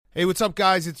Hey, what's up,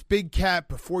 guys? It's Big Cat.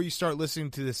 Before you start listening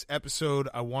to this episode,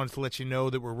 I wanted to let you know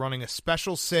that we're running a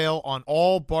special sale on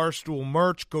all Barstool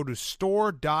merch. Go to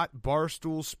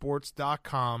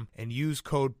store.barstoolsports.com and use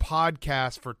code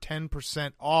PODCAST for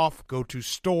 10% off. Go to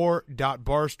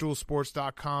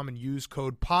store.barstoolsports.com and use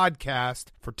code PODCAST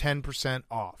for 10%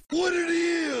 off. What it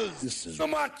is, this is the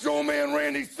Macho Man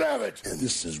Randy Savage, and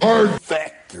this is Hard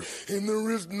Factor. And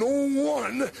there is no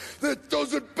one that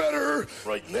does it better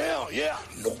right now, yeah.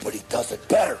 Nobody does it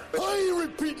better. I ain't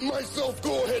repeating myself.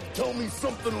 Go ahead, tell me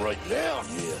something right now.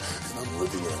 Yeah, and I'm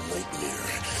living in a nightmare.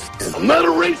 And I'm not a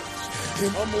racist,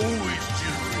 and I'm always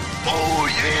generous. Oh,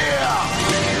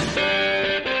 yeah.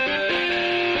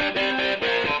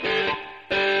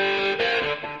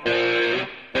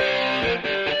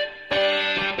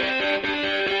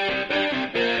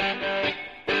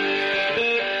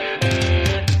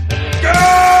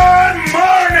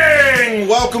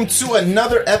 Welcome to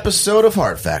another episode of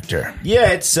Hard Factor.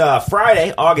 Yeah, it's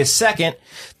Friday, August 2nd.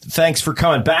 Thanks for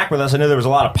coming back with us. I know there was a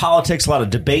lot of politics, a lot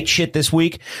of debate shit this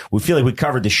week. We feel like we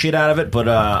covered the shit out of it, but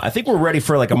I think we're ready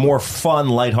for like a more fun,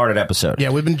 lighthearted episode.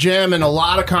 Yeah, we've been jamming a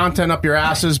lot of content up your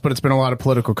asses, but it's been a lot of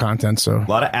political content. So a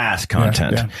lot of ass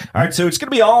content. Yeah. All right, so it's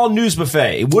going to be all news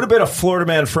buffet. It would have been a Florida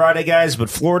Man Friday, guys, but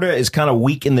Florida is kind of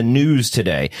weak in the news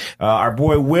today. Our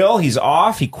boy Will, he's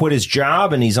off. He quit his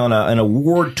job, and he's on an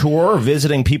award tour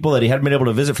visiting people that he hadn't been able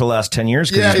to visit for the last 10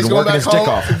 years because he's been working his dick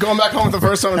off. Going back home for the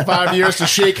first time in 5 years to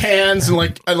shake hands and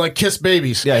like kiss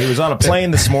babies. Yeah, he was on a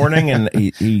plane this morning, and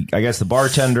he I guess the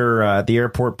bartender at the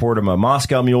airport poured him a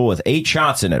Moscow Mule with 8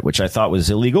 shots in it, which I thought was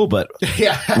illegal, but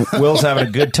yeah. Will's having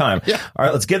a good time. Yeah. All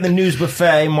right, let's get in the news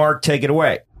buffet. Mark, take it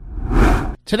away.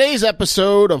 Today's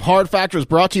episode of Hard Factor is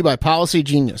brought to you by Policy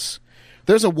Genius.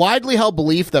 There's a widely held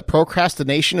belief that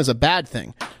procrastination is a bad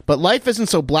thing, but life isn't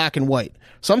so black and white.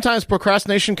 Sometimes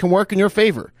procrastination can work in your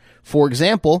favor. For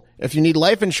example, if you need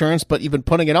life insurance but you've been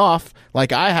putting it off,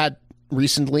 like I had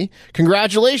recently,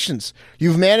 congratulations.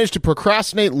 You've managed to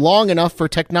procrastinate long enough for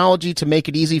technology to make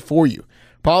it easy for you.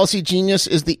 Policy Genius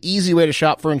is the easy way to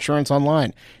shop for insurance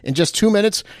online. In just 2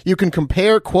 minutes, you can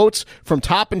compare quotes from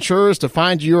top insurers to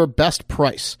find your best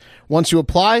price. Once you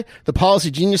apply, the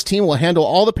Policy Genius team will handle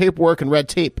all the paperwork and red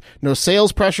tape. No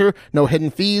sales pressure, no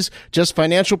hidden fees, just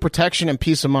financial protection and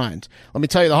peace of mind. Let me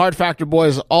tell you, the Hard Factor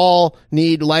boys all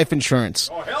need life insurance.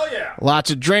 Oh, hell yeah. Lots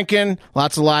of drinking,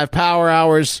 lots of live power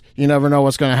hours. You never know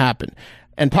what's going to happen.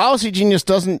 And Policy Genius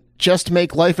doesn't just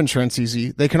make life insurance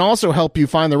easy. They can also help you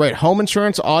find the right home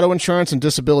insurance, auto insurance, and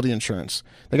disability insurance.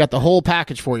 They got the whole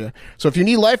package for you. So if you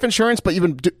need life insurance, but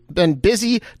you've been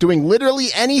busy doing literally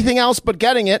anything else but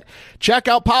getting it, check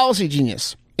out Policy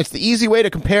Genius. It's the easy way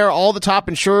to compare all the top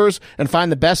insurers and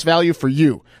find the best value for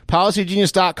you.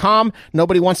 PolicyGenius.com.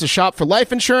 Nobody wants to shop for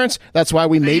life insurance. That's why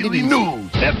we made it easy.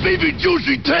 News. That baby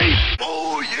juicy taste.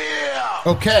 Oh, yeah.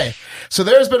 Okay. So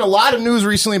there's been a lot of news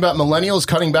recently about millennials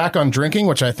cutting back on drinking,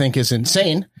 which I think is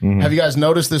insane. Mm-hmm. Have you guys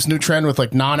noticed this new trend with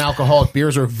like non-alcoholic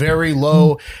beers or very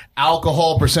low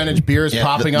alcohol percentage beers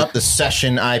popping up? The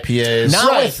session IPAs.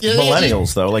 Not with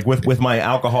millennials, though. Like with my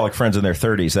alcoholic friends in their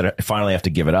 30s that finally have to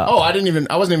give it up. Oh, I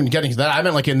wasn't even getting to that. I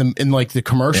meant like in like the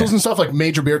commercials and stuff. Like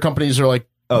major beer companies are like,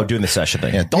 oh, doing the session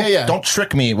thing. Yeah, don't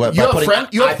trick me. You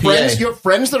have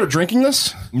friends that are drinking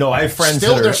this? No, I have friends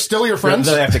they're still your friends?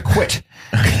 That have to quit.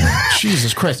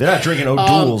 Jesus Christ. They're not drinking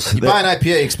O'Doul's. You buy an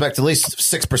IPA, expect at least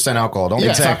 6% alcohol.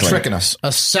 Don't stop tricking us.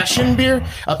 A session beer?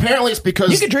 Apparently it's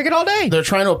because you can drink it all day. They're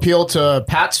trying to appeal to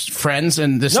Pat's friends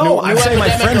and this I'm saying my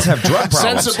friends have drug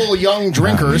problems. Sensible young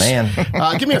drinkers. Oh,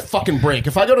 man. Give me a fucking break.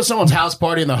 If I go to someone's house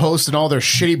party and the host and all their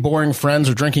shitty, boring friends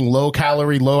are drinking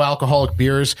low-calorie, low-alcoholic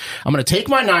beers, I'm going to take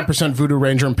my 9% Voodoo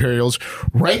Ranger Imperials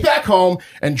right back home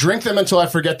and drink them until I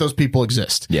forget those people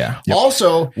exist. Yeah. Yep.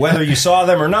 Also, whether you saw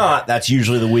them or not, that's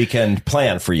usually the weekend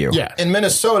plan for you. Yeah. In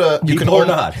Minnesota, you can or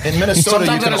not. In Minnesota, sometimes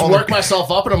you can I just work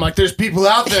myself up and I'm like, there's people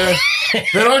out there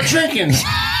that aren't drinking.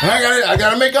 And I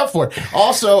gotta make up for it.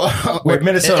 Also, wait,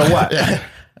 Minnesota what?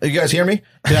 You guys hear me?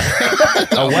 Yeah.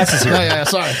 Oh, Wes is here. Yeah,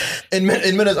 sorry. In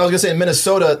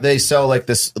Minnesota, they sell like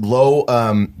this low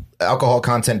alcohol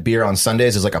content beer on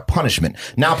Sundays is like a punishment.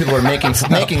 Now people are making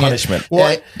punishment.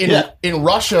 Well, in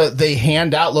Russia, they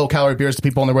hand out low calorie beers to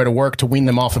people on their way to work to wean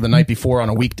them off of the night before on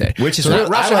a weekday. Which is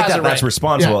Russia I like that. That's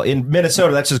responsible. Yeah. In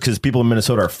Minnesota, that's just because people in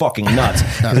Minnesota are fucking nuts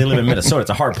because they live in Minnesota.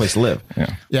 It's a hard place to live.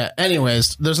 Yeah.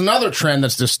 Anyways, there's another trend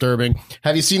that's disturbing.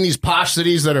 Have you seen these posh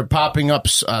cities that are popping up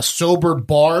sober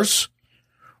bars?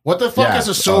 What the fuck is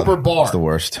a sober bar? It's the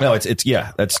worst. No, it's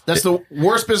that's the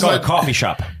worst It's business. called a coffee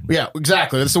shop. Yeah,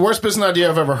 exactly. That's the worst business idea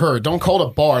I've ever heard. Don't call it a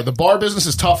bar. The bar business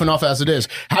is tough enough as it is.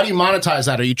 How do you monetize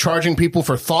that? Are you charging people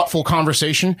for thoughtful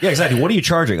conversation? Yeah, exactly. What are you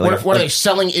charging? What are they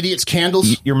selling idiots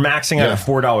candles? You're maxing out at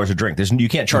 $4 a drink. You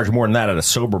can't charge more than that at a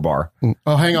sober bar.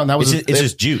 Oh, hang on. That was It's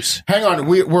just juice. Hang on.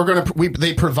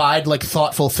 They provide like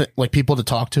thoughtful like people to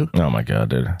talk to. Oh my god,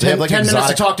 dude. They have, like, 10 minutes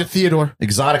to talk to Theodore.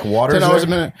 Exotic waters. $10 a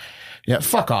minute. Yeah,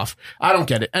 fuck off. I don't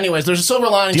get it. Anyways, there's a silver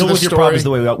lining Deal to with this your story. problems the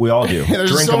way we all do.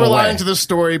 There's Drink a silver them away. lining to this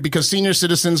story because senior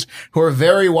citizens who are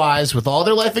very wise with all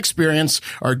their life experience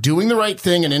are doing the right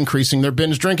thing and increasing their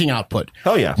binge drinking output.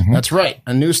 Hell yeah. That's right.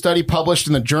 A new study published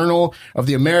in the Journal of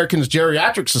the American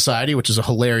Geriatric Society, which is a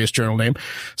hilarious journal name,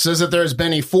 says that there has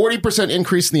been a 40%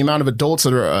 increase in the amount of adults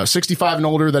that are 65 and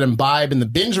older that imbibe in the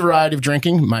binge variety of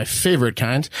drinking, my favorite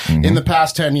kind, in the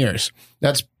past 10 years.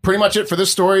 That's pretty much it for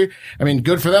this story. I mean,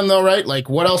 good for them though, right? Like,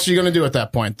 what else are you going to do at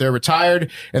that point? They're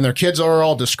retired and their kids are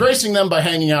all disgracing them by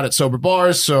hanging out at sober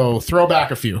bars. So throw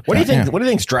back a few. What do you think? What do you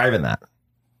think's driving that?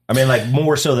 I mean, like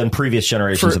more so than previous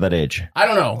generations of that age. I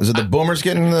don't know. Is it the boomers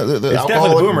getting the It's alcohol? definitely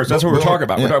the boomers. That's what we're talking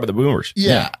about. Yeah. We're talking about the boomers.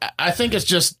 Yeah, I think it's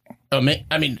just, I mean,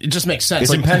 it just makes sense.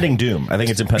 It's Like, impending doom. I think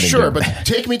it's impending doom. Sure, but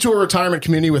take me to a retirement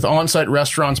community with on-site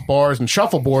restaurants, bars, and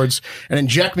shuffleboards and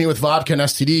inject me with vodka and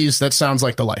STDs. That sounds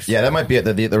like the life. Yeah, that might be it.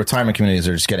 The retirement communities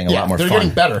are just getting a lot more they're fun.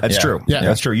 getting better. That's true. Yeah.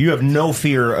 That's true. You have no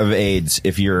fear of AIDS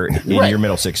if you're in Right. your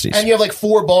middle 60s. And you have like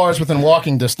 4 bars within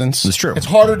walking distance. That's true. It's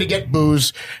harder to get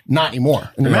booze, not anymore.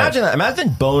 Imagine that. Imagine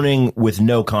boning with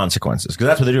no consequences, because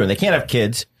that's what they're doing. They can't have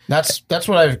kids. That's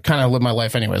what I kind of live my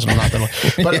life anyways. I'm not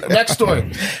that. But next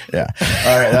story. Yeah.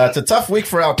 All right. It's a tough week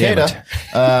for Al Qaeda,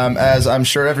 as I'm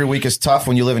sure every week is tough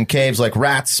when you live in caves like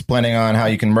rats, planning on how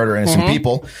you can murder innocent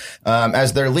people.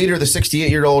 As their leader, the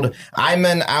 68-year-old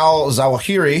Ayman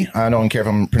al-Zawahiri, I don't care if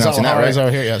I'm pronouncing that right,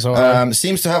 Zawahiri,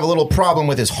 seems to have a little problem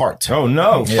with his heart. Oh,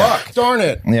 no. Fuck. Darn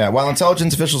it. Yeah, while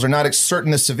intelligence officials are not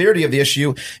certain the severity of the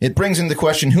issue, it brings into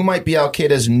question who might be Al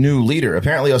Qaeda's new leader.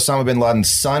 Apparently, Osama bin Laden's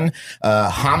son,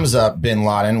 Hamza bin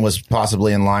Laden, was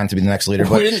possibly in line to be the next leader.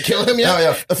 We didn't kill him yet? No,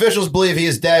 yeah. Officials believe he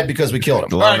is dead because we killed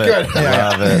him. Love All it. right, good.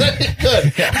 Love it.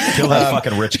 Good. Kill that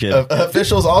fucking rich kid.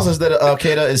 Officials also said that Al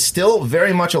Qaeda is still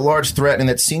very much a large threat and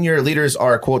that senior leaders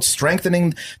are, quote,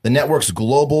 strengthening the network's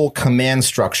global command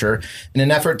structure in an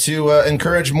effort to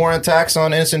encourage more attacks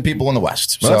on innocent people in the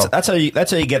West. Well, So that's how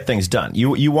you get things done.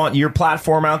 You want your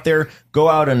platform out there, go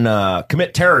out and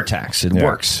commit terror attacks. It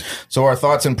works. So our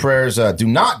thoughts and prayers do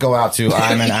not go out to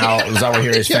Ayman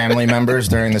al-Zawahiri's family members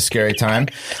during this scary time.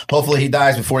 Hopefully he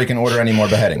dies before he can order any more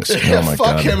beheadings. Oh my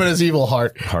Fuck God. him and his evil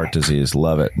heart. Heart disease.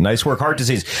 Love it. Nice work. Heart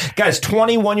disease. Guys,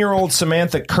 21-year-old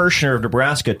Samantha Kirshner of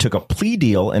Nebraska took a plea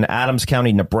deal in Adams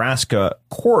County, Nebraska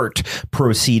court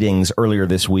proceedings earlier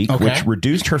this week, Okay. which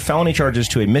reduced her felony charges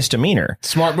to a misdemeanor.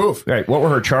 Smart move. Right. What were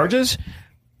her charges?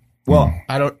 Well,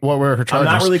 What were her I'm charges?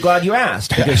 not really glad you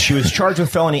asked, because she was charged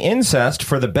with felony incest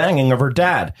for the banging of her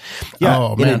dad. Yeah.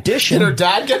 Oh, In man. addition, Did her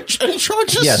dad get any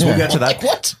charges? Yes, we'll get to that. Like,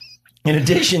 what? In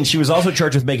addition, she was also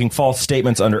charged with making false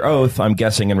statements under oath, I'm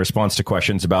guessing in response to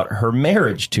questions about her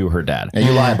marriage to her dad. Yeah,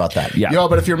 you lie about that. Yeah. Yo,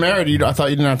 but if you're married, I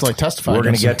thought you didn't have to like testify. We're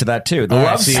going to get to that too.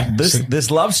 This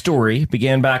love story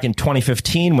began back in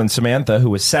 2015 when Samantha,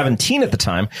 who was 17 at the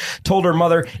time, told her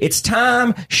mother it's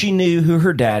time she knew who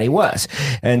her daddy was.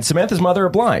 And Samantha's mother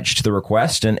obliged to the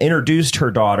request and introduced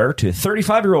her daughter to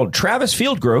 35-year-old Travis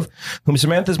Fieldgrove, whom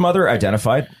Samantha's mother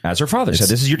identified as her father. Said,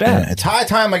 this is your dad. It's high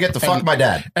time I get to fuck my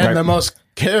dad. And the most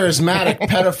charismatic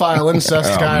pedophile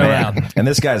incest guy around. And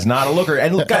this guy's not a looker.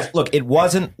 And look, guys, look, it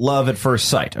wasn't love at first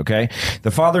sight, okay?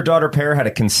 The father-daughter pair had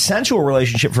a consensual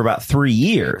relationship for about 3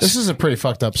 years. This is a pretty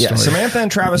fucked up story. Yeah, Samantha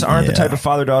and Travis aren't the type of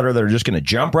father-daughter that are just going to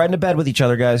jump right into bed with each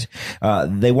other, guys.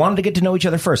 They wanted to get to know each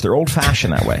other first. They're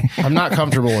old-fashioned that way. I'm not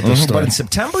comfortable with this But story. in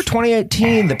September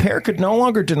 2018, the pair could no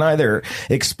longer deny their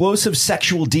explosive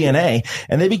sexual DNA,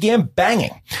 and they began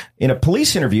banging. In a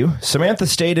police interview, Samantha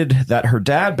stated that her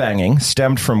dad banging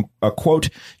stemmed from a, quote,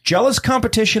 jealous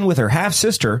competition with her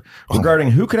half-sister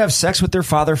regarding who could have sex with their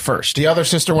father first. The other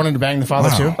sister wanted to bang the father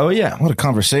too? Oh, yeah. What a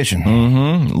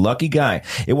conversation. Lucky guy.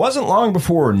 It wasn't long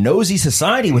before nosy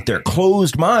society with their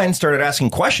closed minds started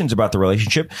asking questions about the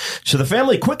relationship, so the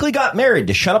family quickly got married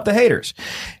to shut up the haters.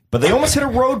 But they almost hit a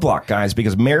roadblock, guys,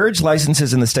 because marriage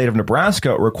licenses in the state of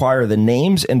Nebraska require the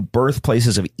names and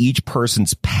birthplaces of each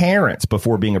person's parents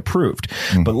before being approved.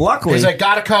 But luckily... He's like,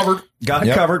 got it covered. Got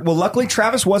it covered. Well, luckily,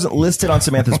 Travis wasn't listed on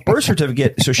Samantha's birth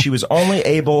certificate, so she was only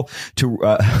able to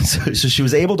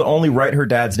only write her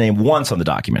dad's name once on the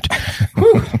document.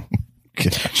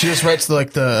 She just writes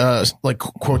the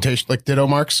quotation, like ditto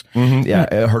marks. Mm-hmm.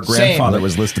 Yeah, her grandfather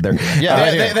was listed there.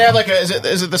 Yeah, they have like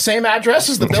is it the same address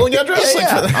as the billing address?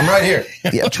 I'm right here.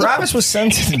 Yeah, Travis was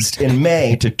sentenced in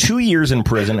May to 2 years in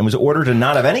prison and was ordered to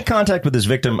not have any contact with his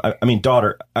victim.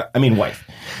 Wife.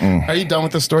 Are you done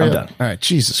with the story? I'm done. All right,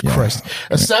 Jesus Christ.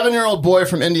 A 7-year-old boy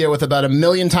from India with about 1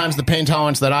 million times the pain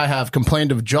tolerance that I have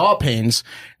complained of jaw pains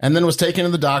and then was taken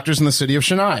to the doctors in the city of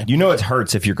Chennai. You know it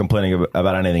hurts if you're complaining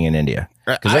about anything in India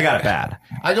because they got it bad.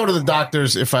 I go to the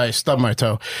doctors if I stub my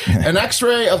toe. An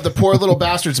x-ray of the poor little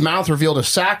bastard's mouth revealed a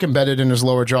sac embedded in his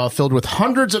lower jaw filled with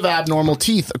hundreds of abnormal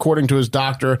teeth, according to his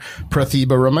doctor,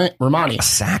 Prathiba Ramani. A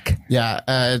sack? Yeah,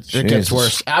 it gets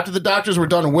worse. After the doctors were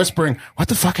done whispering, what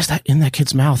the fuck is that in that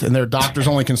kid's mouth, in their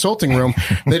doctor's-only consulting room,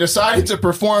 they decided to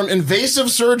perform invasive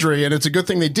surgery, and it's a good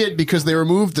thing they did because they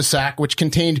removed the sac, which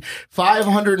contained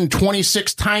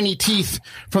 526 tiny teeth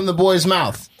from the boy's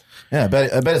mouth. Yeah, I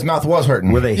bet his mouth was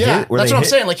hurting. Were they Yeah, hit? Were that's they what I'm hit?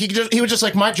 saying. Like he was just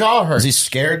like, my jaw hurts. Was he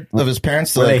scared of his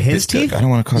parents? Were they his teeth? I don't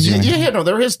want to cause you. Yeah, no,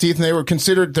 they were his teeth, and they were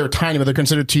considered, they're tiny, but they're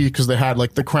considered teeth because they had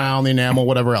like the crown, the enamel,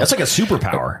 whatever else. That's like a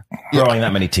superpower, growing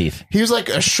that many teeth. He was like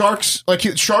a shark's,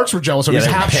 sharks were jealous of him. Yeah,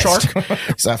 He's half they were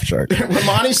shark. Soft shark.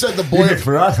 Ramani said the boy,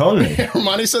 For us only.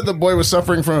 Ramani said the boy was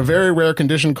suffering from a very rare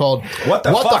condition called What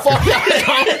the fuck?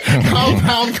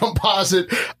 Compound composite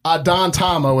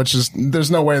odontoma, which is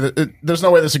there's no way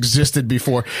this existed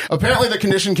before. Apparently, the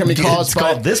condition can be caused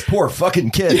by this poor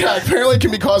fucking kid. Yeah, apparently it can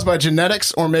be caused by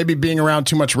genetics or maybe being around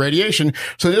too much radiation.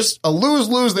 So just a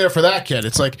lose-lose there for that kid.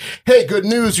 It's like, hey, good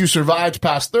news, you survived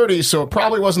past 30, so it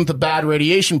probably wasn't the bad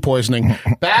radiation poisoning.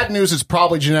 Bad news is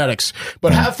probably genetics.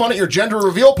 But have fun at your gender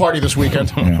reveal party this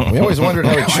weekend. We always wondered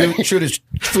how he chewed his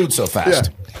food so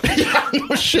fast. Yeah,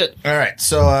 no shit. All right,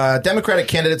 so Democratic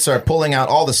candidates are pulling out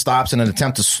all the stops in an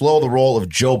attempt to slow the roll of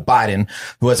Joe Biden,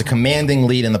 who has a commanding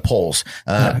lead in the polls.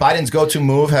 Biden's go-to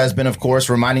move has been, of course,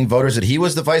 reminding voters that he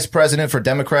was the vice president for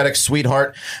Democratic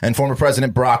sweetheart and former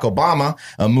President Barack Obama,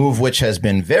 a move which has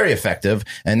been very effective.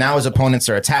 And now his opponents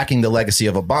are attacking the legacy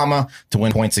of Obama to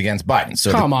win points against Biden.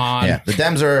 So Come on. Yeah, the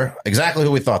Dems are exactly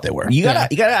who we thought they were. You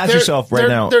gotta ask yourself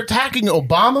now. They're attacking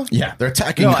Obama? Yeah, they're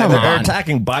attacking. They're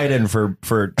attacking Biden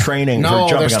for training. No, for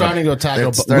jumping they're starting to attack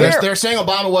Obama. They're saying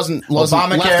Obama wasn't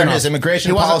Obamacare, left enough. his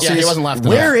immigration He policies. Yeah, he wasn't left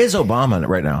enough. Where is Obama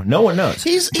right now? No one knows.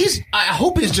 He's. I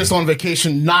hope he's just on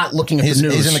vacation, not looking at the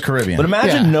news. He's in the Caribbean. But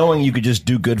imagine knowing you could just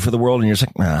do good for the world, and you're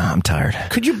just like, I'm tired.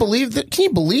 Could you believe that? Can you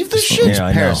believe this shit? Yeah,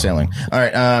 I know. Parasailing. All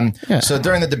right. So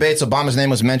during the debates, Obama's name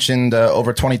was mentioned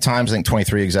over 20 times, I think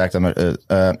 23 exact.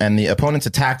 And the opponents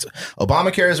attacked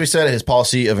Obamacare, as we said, his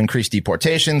policy of increased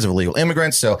deportations of illegal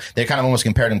immigrants. So they kind of almost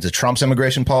compared him to Trump's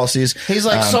immigration policies. He's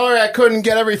like, sorry, I couldn't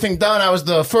get everything done. I was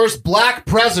the first black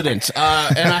president,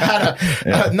 and I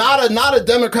had not a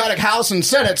Democratic House and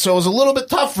Senate, so it was a little bit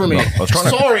tough for me.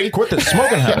 Sorry. Quit the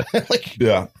smoking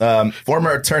habit.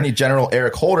 Former Attorney General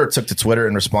Eric Holder took to Twitter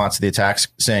in response to the attacks,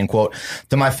 saying, quote,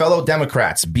 "To my fellow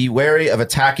Democrats, be wary of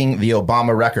attacking the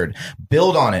Obama record.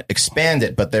 Build on it, expand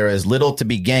it, but there is little to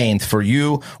be gained for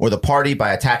you or the party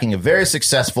by attacking a very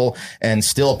successful and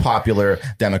still popular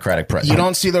Democratic president." You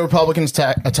don't see the Republicans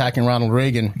attacking Ronald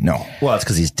Reagan. No. Well, it's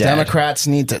because he's dead. Democrats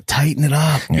need to tighten it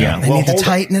up. Yeah. They need to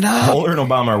tighten it up. Holder and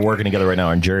Obama are working together right now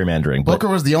on gerrymandering. Booker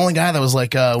was the only guy that was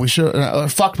like, we should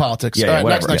fuck politics. Yeah, All right,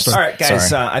 whatever. next. All right,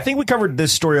 guys. I think we covered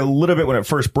this story a little bit when it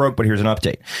first broke, but here's an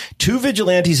update. 2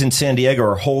 vigilantes in San Diego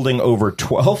are holding over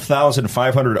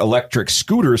 12,500 electric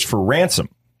scooters for ransom.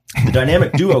 The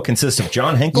dynamic duo consists of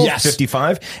John Hinkle,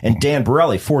 55, and Dan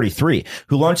Borelli, 43,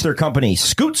 who launched their company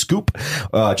Scoot Scoop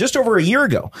just over a year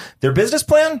ago. Their business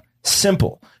plan?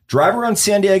 Simple. Drive around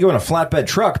San Diego in a flatbed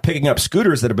truck, picking up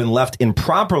scooters that have been left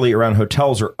improperly around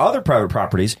hotels or other private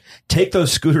properties, take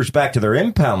those scooters back to their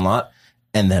impound lot,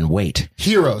 and then wait.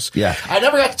 Heroes. Yeah. I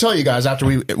never got to tell you guys after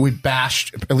we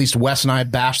bashed, at least Wes and I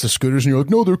bashed the scooters, and you're like,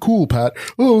 no, they're cool, Pat.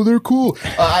 Oh, they're cool.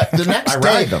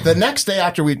 The next day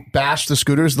after we bashed the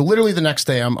scooters, literally the next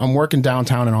day, I'm working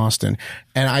downtown in Austin,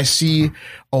 and I see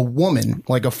a woman,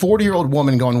 like a 40-year-old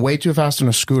woman, going way too fast on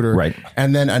a scooter. Right.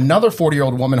 And then another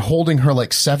 40-year-old woman holding her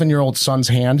like 7-year-old son's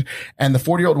hand, and the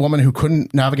 40-year-old woman who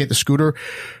couldn't navigate the scooter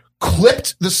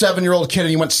clipped the 7-year-old kid,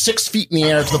 and he went 6 feet in the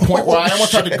air to the point where I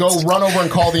almost had to go run over and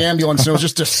call the ambulance, and it was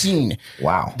just a scene.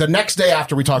 Wow. The next day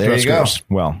after we talked There about you go. scooters.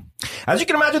 Well, As you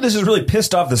can imagine, this has really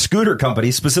pissed off the scooter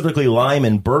company, specifically Lime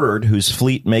and Bird, whose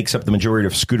fleet makes up the majority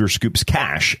of Scooter Scoop's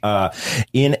cash.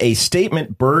 In a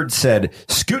statement, Bird said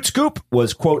Scoot Scoop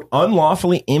was, quote,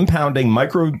 unlawfully impounding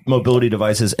micro-mobility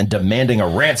devices and demanding a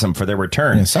ransom for their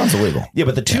return. It sounds illegal. Yeah,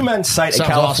 but the two men cite a Sounds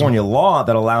California law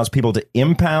that allows people to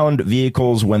impound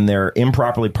vehicles when they're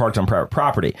improperly parked on private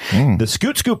property. The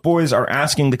Scoot Scoop boys are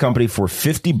asking the company for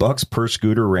 $50 per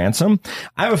scooter ransom.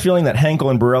 I have a feeling that Henkel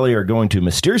and Borelli are going to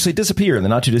mysteriously disappear in the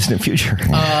not too distant future.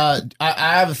 I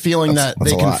have a feeling that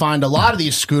they can find a lot of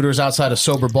these scooters outside of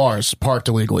sober bars parked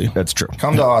illegally. That's true.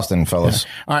 Come to Austin, fellas.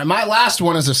 All right, my last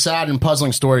one is a sad and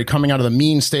puzzling story coming out of the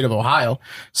mean state of Ohio.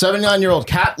 79-year-old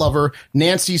cat lover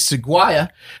Nancy Seguia,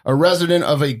 a resident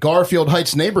of a Garfield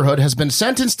Heights neighborhood, has been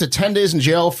sentenced to 10 days in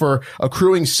jail for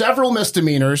accruing several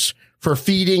misdemeanors for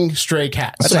feeding stray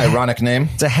cats. That's an ironic name.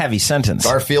 It's a heavy sentence.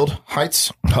 Garfield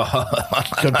Heights. Good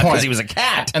point. Because he was a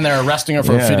cat. And they're arresting her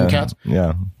for feeding cats.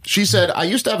 Yeah. She said, I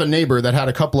used to have a neighbor that had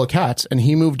a couple of cats and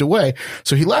he moved away,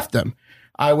 so he left them.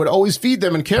 I would always feed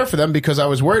them and care for them because I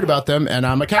was worried about them, and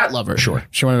I'm a cat lover. Sure.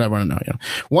 She wanted everyone to know, you know.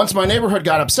 Once my neighborhood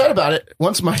got upset about it,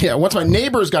 once my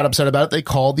neighbors got upset about it, they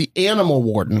called the animal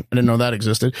warden. I didn't know that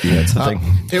existed. Yeah, that's the thing.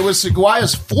 It was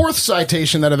Seguia's fourth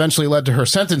citation that eventually led to her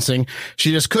sentencing.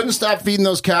 She just couldn't stop feeding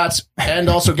those cats and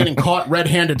also getting caught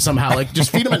red-handed somehow. Like,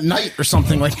 just feed them at night or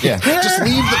something. Like, just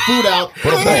leave the food out.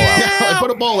 Put a bowl out.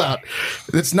 Put a bowl out.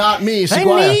 It's not me,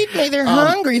 Seguia. They're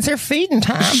hungry. They're feeding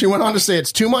time. She went on to say,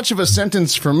 it's too much of a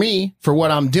sentence for me for what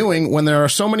I'm doing when there are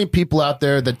so many people out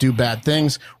there that do bad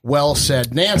things. Well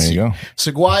said, Nancy. There you go.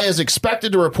 Seguia is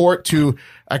expected to report to,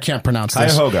 I can't pronounce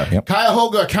this,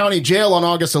 Cuyahoga County Jail on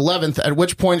August 11th, at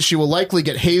which point she will likely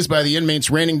get hazed by the inmates,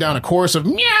 raining down a chorus of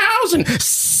meows and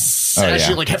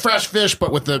she, like fresh fish,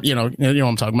 but with the, you know what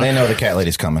I'm talking about. They know the cat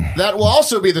lady's coming. That will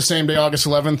also be the same day, August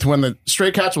 11th, when the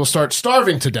stray cats will start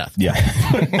starving to death. Yeah.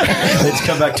 Let's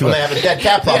come back to They have a dead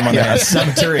cat problem on their a hands.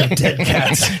 cemetery of dead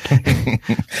cats.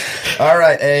 All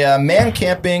right. A man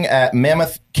camping at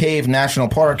Mammoth Cave National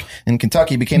Park in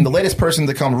Kentucky became the latest person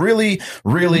to come really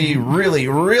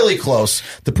close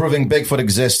to proving Bigfoot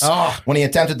exists when he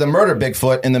attempted to murder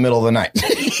Bigfoot in the middle of the night.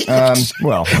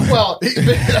 Well,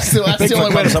 that's the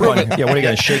only way to prove it. Yeah, what are you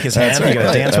going to shake his hand? You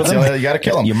got to dance with him? You got to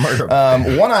kill him. You murder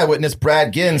him. One eyewitness,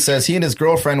 Brad Ginn, says he and his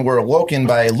girlfriend were awoken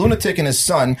by a lunatic and his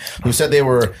son who said they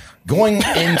were going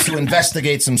in to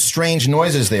investigate some strange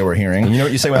noises they were hearing. And you know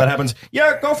what you say when that happens?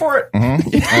 Yeah, go for it.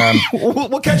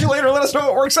 We'll catch you later. Let us know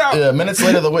how it works out. Minutes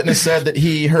later, the witness said that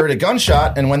he heard a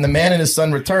gunshot, and when the man and his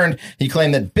son returned, he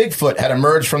claimed that Bigfoot had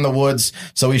emerged from the woods,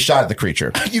 so he shot at the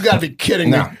creature. You got to be kidding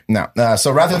me. No.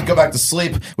 So rather than go back to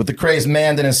sleep with the crazed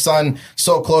man and his son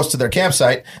so close to their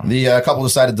campsite, the couple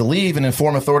decided to leave and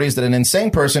inform authorities that an insane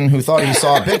person who thought he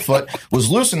saw Bigfoot was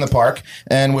loose in the park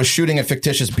and was shooting at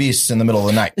fictitious beasts in the middle of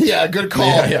the night. Yeah, good call.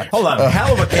 Yeah. Hold on.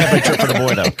 Hell of a camping trip for the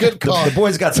boy, though. Good call. The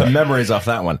boy's got some memories off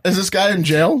that one. Is this guy in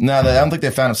jail? No, I don't think they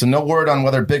found him. So no word on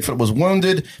whether Bigfoot was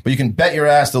wounded, but you can bet your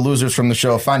ass the losers from the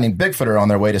show Finding Bigfoot are on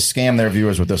their way to scam their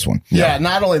viewers with this one. Yeah,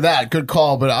 not only that, good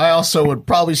call, but I also would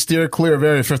probably steer clear of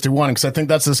Area 51 because I think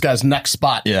that's this guy's next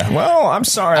spot. Yeah. Well, I'm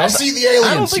sorry. I see the aliens.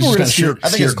 I don't think we're going to steer I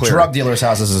think his clear. drug dealer's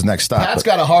house is his next stop. Pat's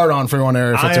got a hard on for going to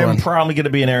Area 51. I am probably going to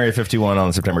be in Area 51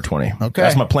 on September 20. Okay.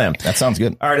 That's my plan. That sounds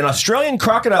good. All right, an Australian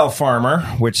crocodile farmer,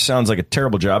 which sounds like a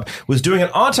terrible job, was doing an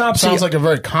autopsy. Sounds like a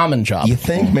very common job. You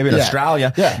think? Maybe in Yeah.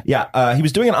 Australia? Yeah. He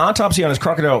was doing an autopsy on his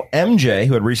crocodile MJ,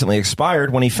 who had recently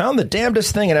expired, when he found the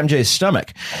damnedest thing at MJ's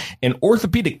stomach. An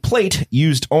orthopedic plate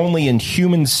used only in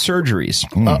human surgeries.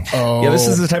 Uh-oh. Yeah, this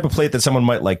is the type of plate that someone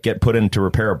might like get put in to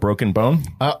repair a broken bone.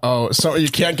 Uh-oh. So you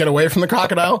can't get away from the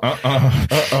crocodile?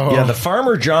 Yeah, the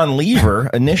farmer, John Lever,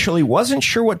 initially wasn't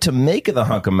sure what to make of the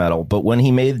hunk of metal, but when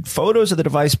he made photos of the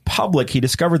device public, he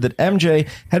discovered that MJ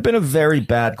had been a very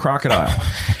bad crocodile.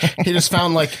 He just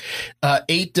found like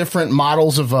 8 different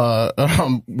models of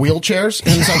wheelchairs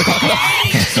inside the crocodile.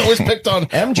 He's always picked on.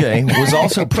 MJ was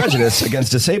also prejudiced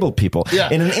against disabled people. Yeah.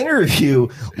 In an interview,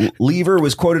 Lever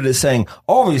was quoted as saying,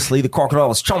 obviously the crocodile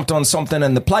has chomped on something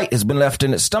and the plate has been left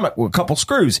in its stomach with a couple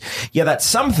screws. Yeah, that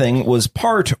something was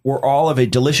part or all of a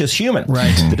delicious human.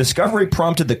 Right. The discovery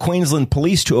prompted the Queensland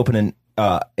police to open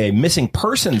a missing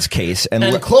persons case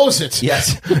and close it.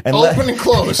 Yes. And Open and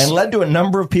close. And led to a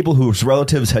number of people whose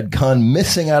relatives had gone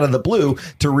missing out of the blue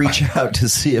to reach out to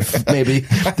see if maybe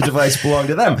the device belonged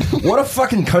to them. What a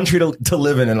fucking country to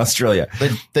live in Australia.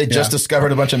 They just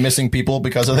discovered a bunch of missing people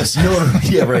because of this.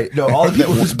 Yeah, right. No, all the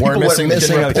people who were missing.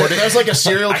 There's like a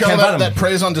serial killer find him. that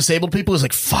preys on disabled people. He's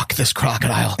like, fuck this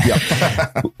crocodile. Yeah.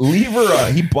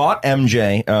 Lever, he bought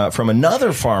MJ from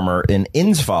another farmer in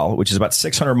Innsfall, which is about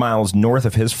 600 miles north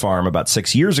of his farm about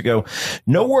 6 years ago.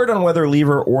 No word on whether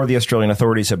Lever or the Australian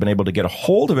authorities have been able to get a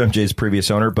hold of MJ's previous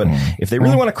owner, but if they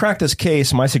really want to crack this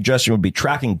case, my suggestion would be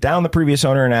tracking down the previous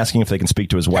owner and asking if they can speak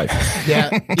to his wife. Yeah,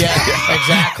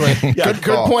 exactly. Good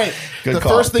point. The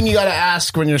first thing you got to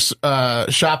ask when you're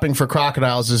shopping for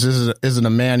crocodiles is it a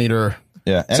man-eater?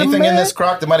 Yeah. Anything in this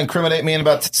croc that might incriminate me in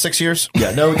about 6 years?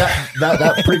 Yeah, no,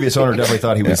 that previous owner definitely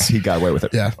thought he got away with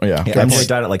it. Yeah. MJ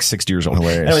died at like 60 years old.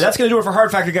 Hilarious. Anyway, that's going to do it for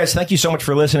Hard Factor, guys. Thank you so much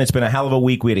for listening. It's been a hell of a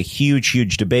week. We had a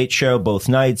huge debate show both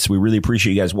nights. We really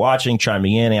appreciate you guys watching,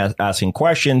 chiming in, asking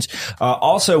questions.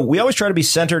 Also, we always try to be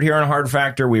centered here on Hard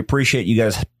Factor. We appreciate you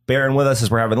guys bearing with us as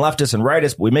we're having leftists and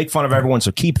rightists. We make fun of everyone,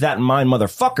 so keep that in mind,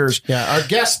 motherfuckers. Yeah, our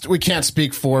guest we can't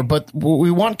speak for, but we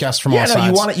want guests from all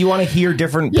sides. You want to hear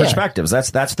different perspectives.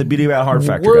 That's the beauty about Hard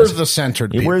Factor. We're the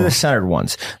centered people. We're the centered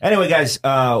ones. Anyway, guys,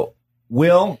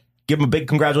 Will, give him a big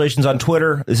congratulations on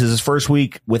Twitter. This is his first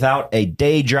week without a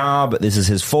day job. This is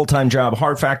his full-time job,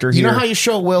 Hard Factor here. You know how you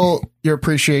show Will your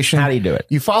appreciation? How do you do it?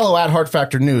 You follow at Hard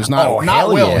Factor News, not Will.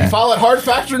 Yeah. You follow at Hard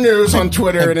Factor News on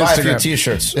Twitter and Instagram. Buy a few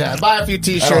t-shirts. Yeah, buy a few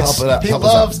t-shirts.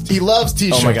 He loves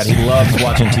t-shirts. Oh my God, he loves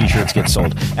watching t-shirts get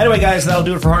sold. Anyway, guys, that'll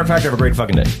do it for Hard Factor. Have a great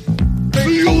fucking day.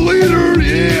 See you later,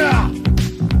 yeah!